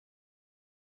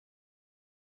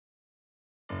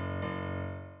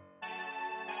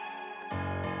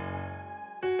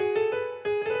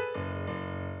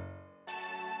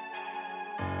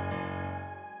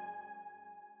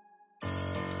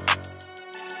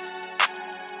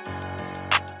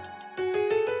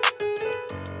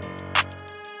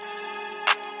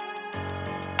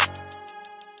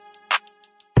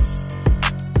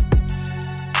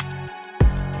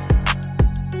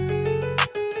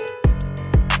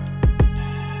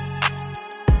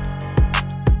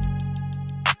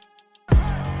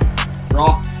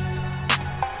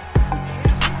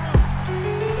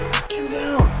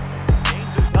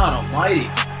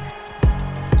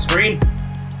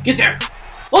Get there.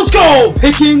 Let's go,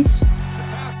 Pickens.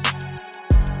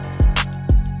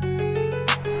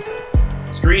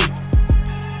 Screen.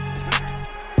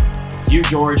 You,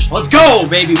 George. Let's go,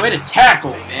 baby. Way to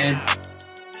tackle, man.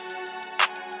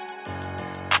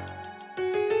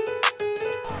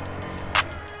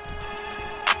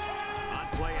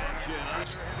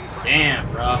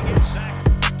 Damn, bro.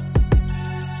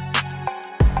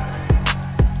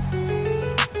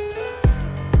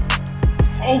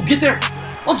 Oh, get there.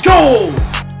 Let's go.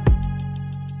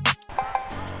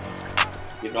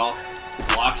 Give it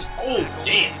off. Blocks. Oh,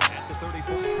 damn.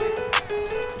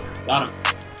 Got him.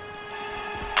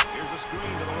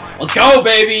 Let's go,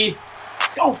 baby.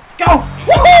 Go, go.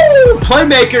 Woohoo!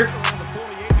 Playmaker.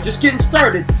 Just getting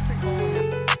started.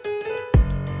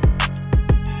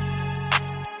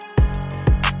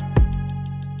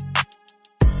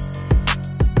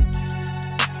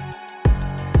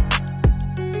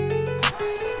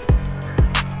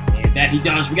 That he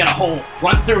does. We got a hole.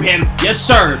 Run through him. Yes,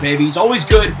 sir, baby. He's always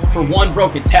good for one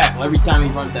broken tackle every time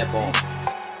he runs that ball.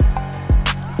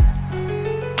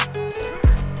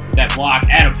 Get that block.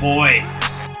 Attaboy.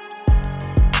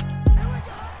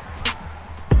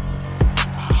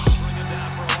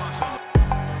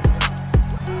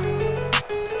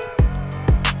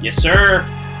 Yes, sir.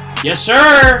 Yes,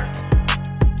 sir.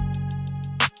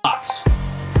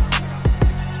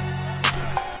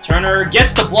 Turner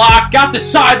gets the block, got the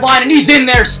sideline, and he's in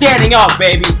there standing up,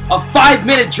 baby. A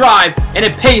 5-minute drive, and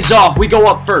it pays off. We go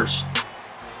up first.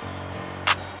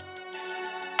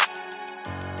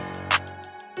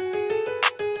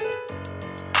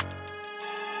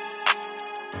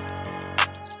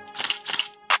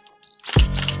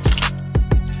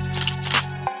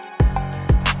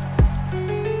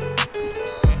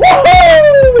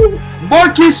 Woohoo!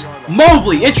 Marcus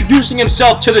Mobley introducing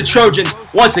himself to the Trojans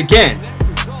once again.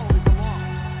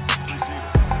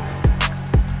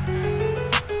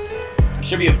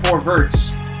 Should be a 4 verts.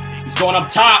 He's going up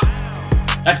top.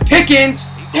 That's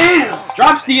Pickens. Damn!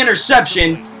 Drops the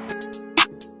interception.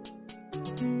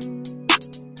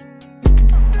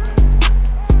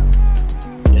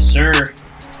 Yes, sir.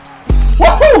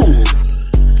 Woohoo!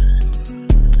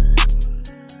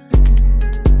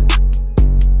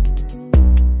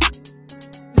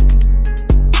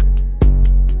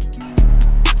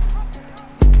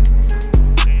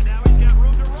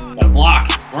 Got a block.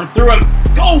 Run through him.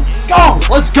 Go! Go!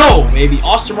 Let's go, baby.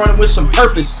 Austin running with some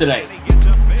purpose today.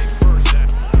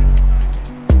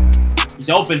 He's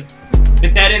open.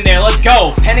 Get that in there. Let's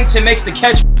go. Pennington makes the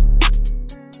catch.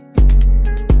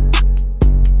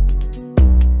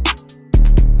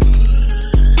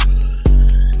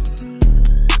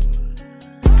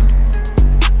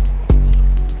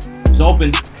 He's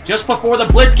open. Just before the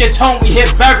blitz gets home, we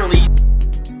hit Beverly.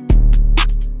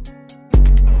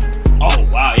 Oh,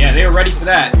 wow. Yeah, they were ready for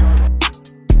that.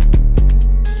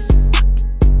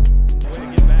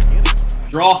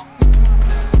 Draw.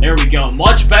 There we go.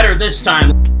 Much better this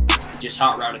time. Just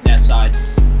hot routed that side.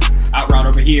 Out route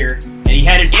over here. And he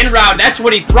had an in route. That's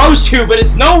what he throws to, but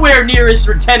it's nowhere near his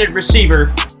intended receiver.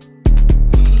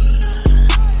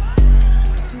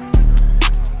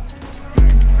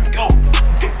 Go.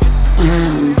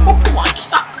 Oh my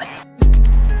God.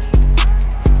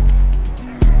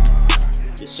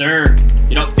 Yes, sir.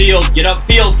 Get upfield. Get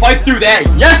upfield. Fight through that.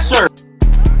 Yes, sir.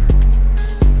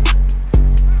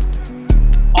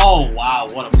 Oh, wow,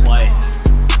 what a play.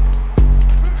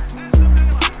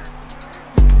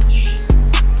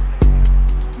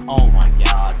 Oh, my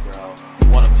God, bro.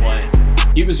 What a play.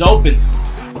 He was open.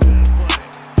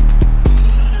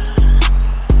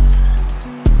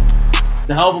 It's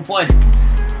a hell of a play.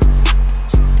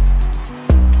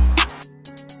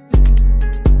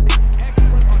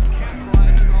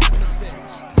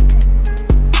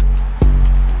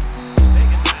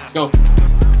 Let's go.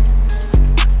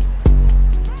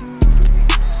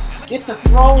 Get the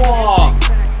throw off.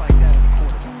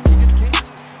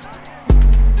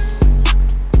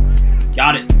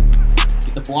 Got it.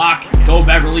 Get the block. Go,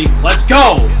 Beverly. Let's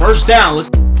go. First down. Let's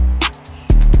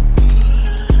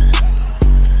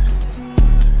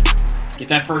get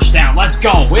that first down. Let's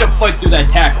go. Way to fight through that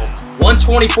tackle.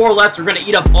 1:24 left. We're going to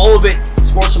eat up all of it.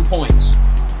 Score some points.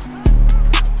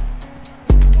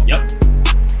 Yep.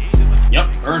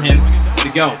 Yep. Burn him. Way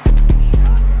to go.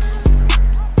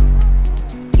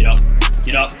 Get up.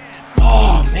 Get up.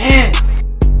 Oh, man.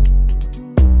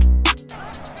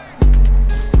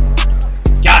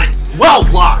 Got it. Well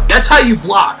blocked. That's how you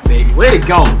block, baby. Way to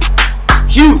go.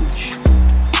 Huge.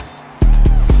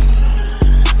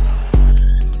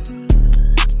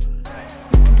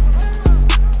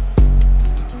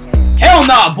 Hell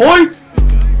nah, boy.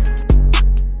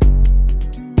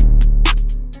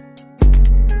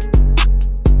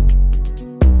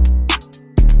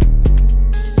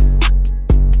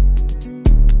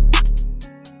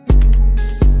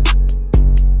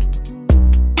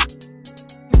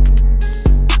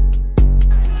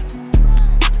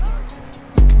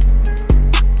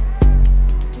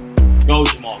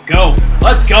 Go, Jamal. Go.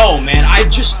 Let's go, man.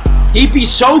 He'd be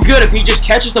so good if he just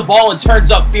catches the ball and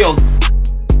turns upfield.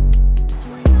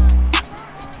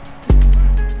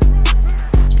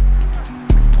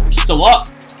 Oh, he's still up.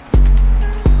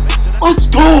 Let's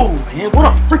go, man. What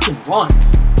a freaking run.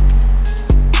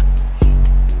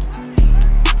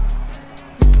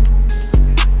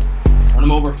 Run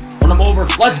him over. Run him over.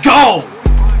 Let's go.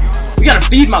 We gotta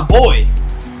feed my boy.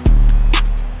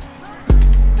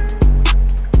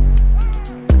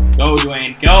 Go,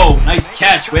 Dwayne. Go. Nice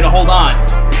catch. Way to hold on.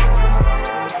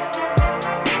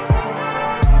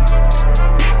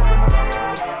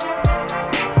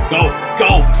 Go.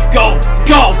 Go. Go.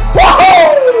 Go.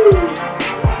 Woohoo!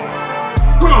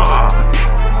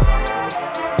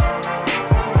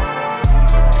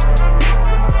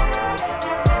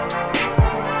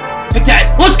 Pick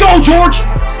that. Let's go, George.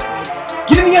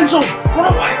 Get in the end zone.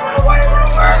 Run away. Run away. Run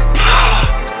away.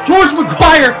 George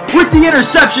McGuire with the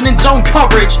interception in zone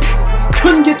coverage.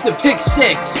 Couldn't get the pick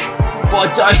six,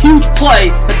 but a huge play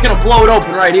that's going to blow it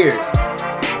open right here.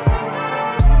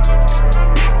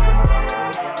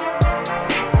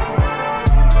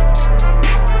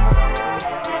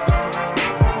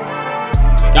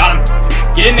 Got him.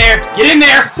 Get in there. Get in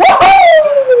there.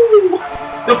 Woohoo!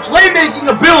 The playmaking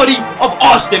ability of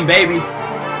Austin, baby.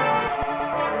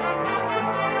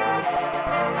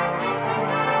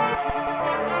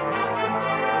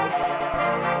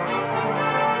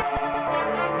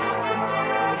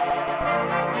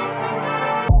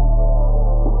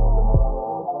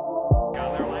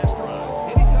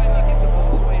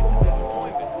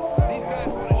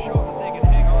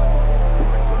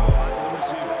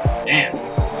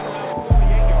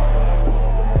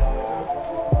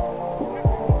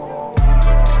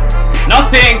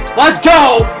 Nothing. Let's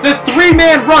go. The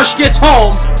three-man rush gets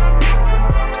home.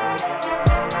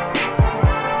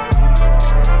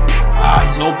 Ah,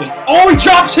 he's open. Oh, he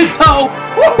drops it though.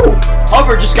 Woo!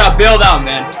 Hubbard just got bailed out,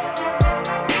 man.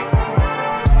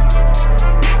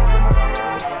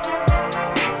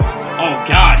 Oh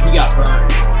God, he got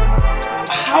burned.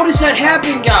 How does that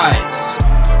happen, guys?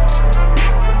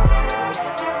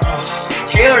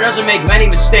 Taylor doesn't make many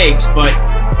mistakes, but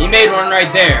he made one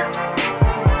right there.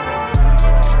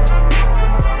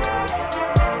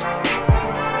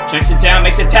 Checks it down,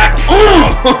 make the tackle.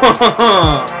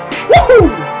 Woohoo!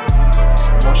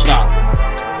 More stop.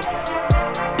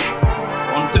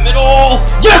 One up the middle.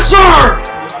 Yes, sir!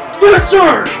 Yes,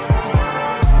 sir!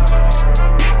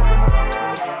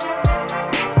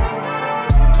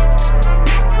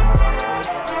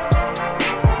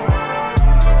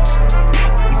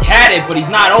 We had it, but he's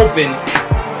not open.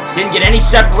 Didn't get any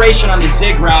separation on the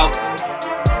zig route.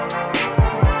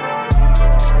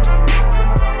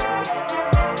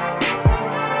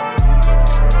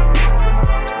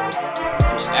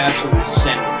 Absolutely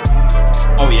send him.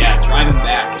 Oh yeah, drive him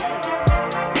back.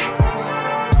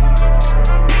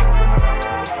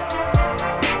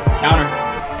 Counter.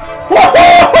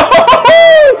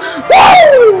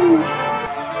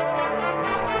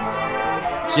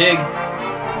 Zig.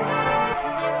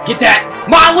 Get that.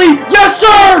 Motley. Yes,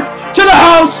 sir. To the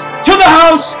house. To the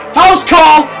house. House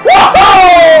call.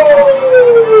 Woohoo!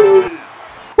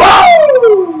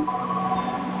 Woo!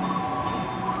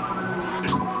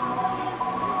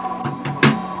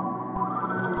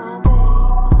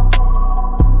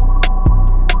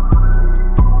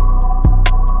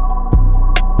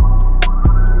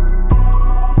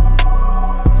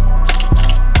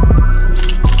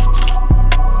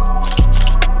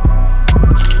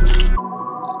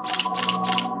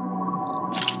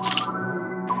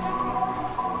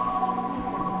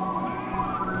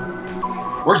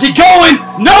 Where's he going?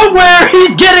 Nowhere!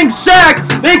 He's getting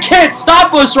sacked! They can't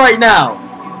stop us right now!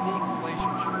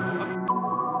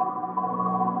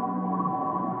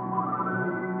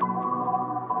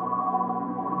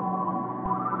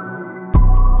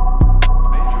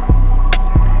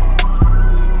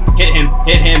 Hit him,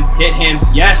 hit him, hit him.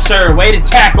 Yes, sir. Way to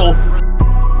tackle.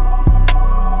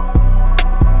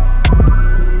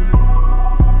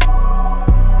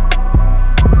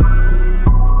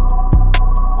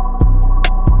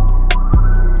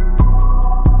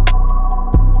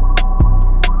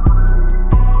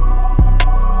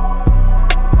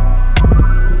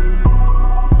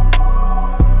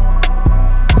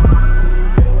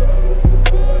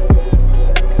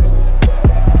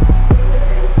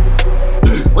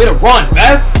 Way to run,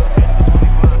 Bev!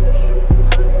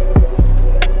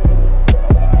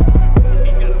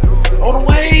 Throw it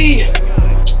away!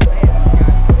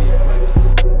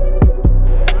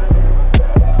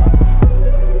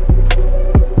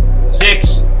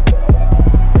 Six.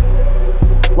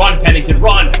 Run, Pennington,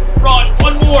 run! Run!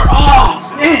 One more! Oh,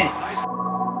 man!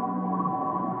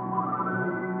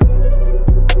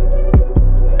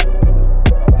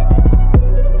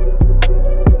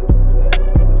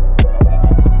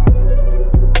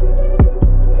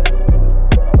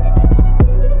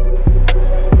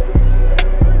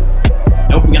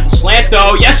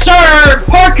 though. Yes, sir!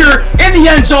 Parker in the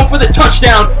end zone for the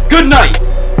touchdown. Good night.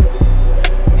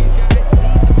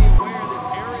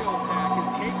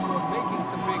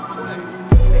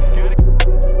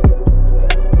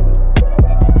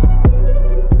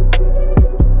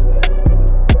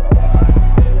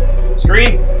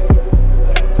 Screen.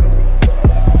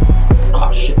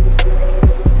 Oh, shit.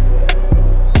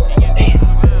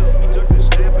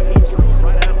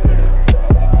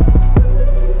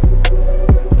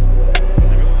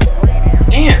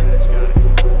 Damn.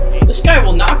 This guy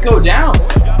will not go down.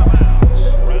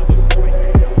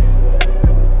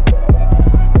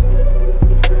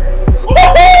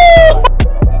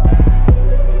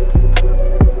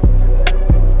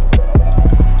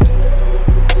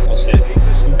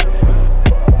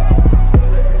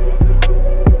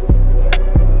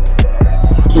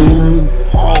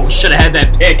 Oh, should have had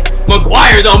that pick.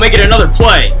 McGuire, though, making another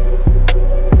play.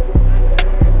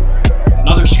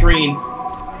 Another screen.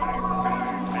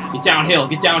 Get downhill,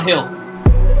 get downhill.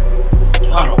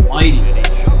 God almighty.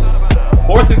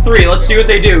 4th and 3, let's see what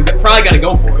they do. Probably got to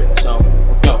go for it, so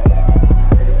let's go.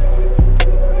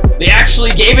 They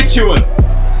actually gave it to him.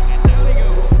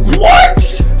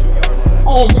 What?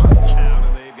 Oh my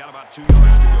God.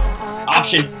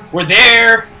 Option. We're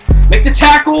there. Make the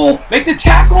tackle! Make the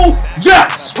tackle!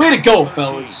 Yes! Way to go,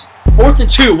 fellas. 4th and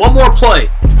 2. One more play.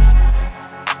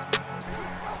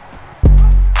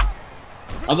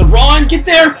 On the run. Get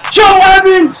there. Joe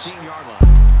Evans!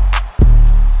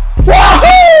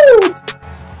 Wahoo!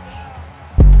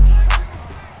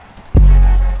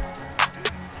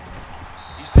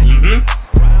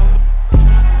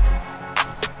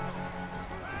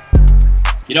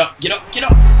 Get up, get up, get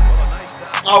up.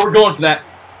 Oh, we're going for that.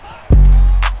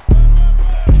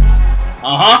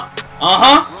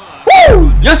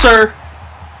 Woo! Yes, sir.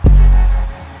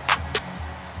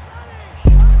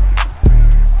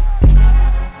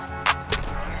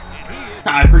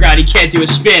 I forgot he can't do a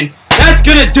spin. That's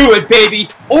gonna do it, baby.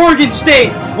 Oregon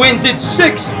State wins its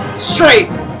 6th straight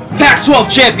Pac-12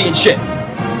 championship.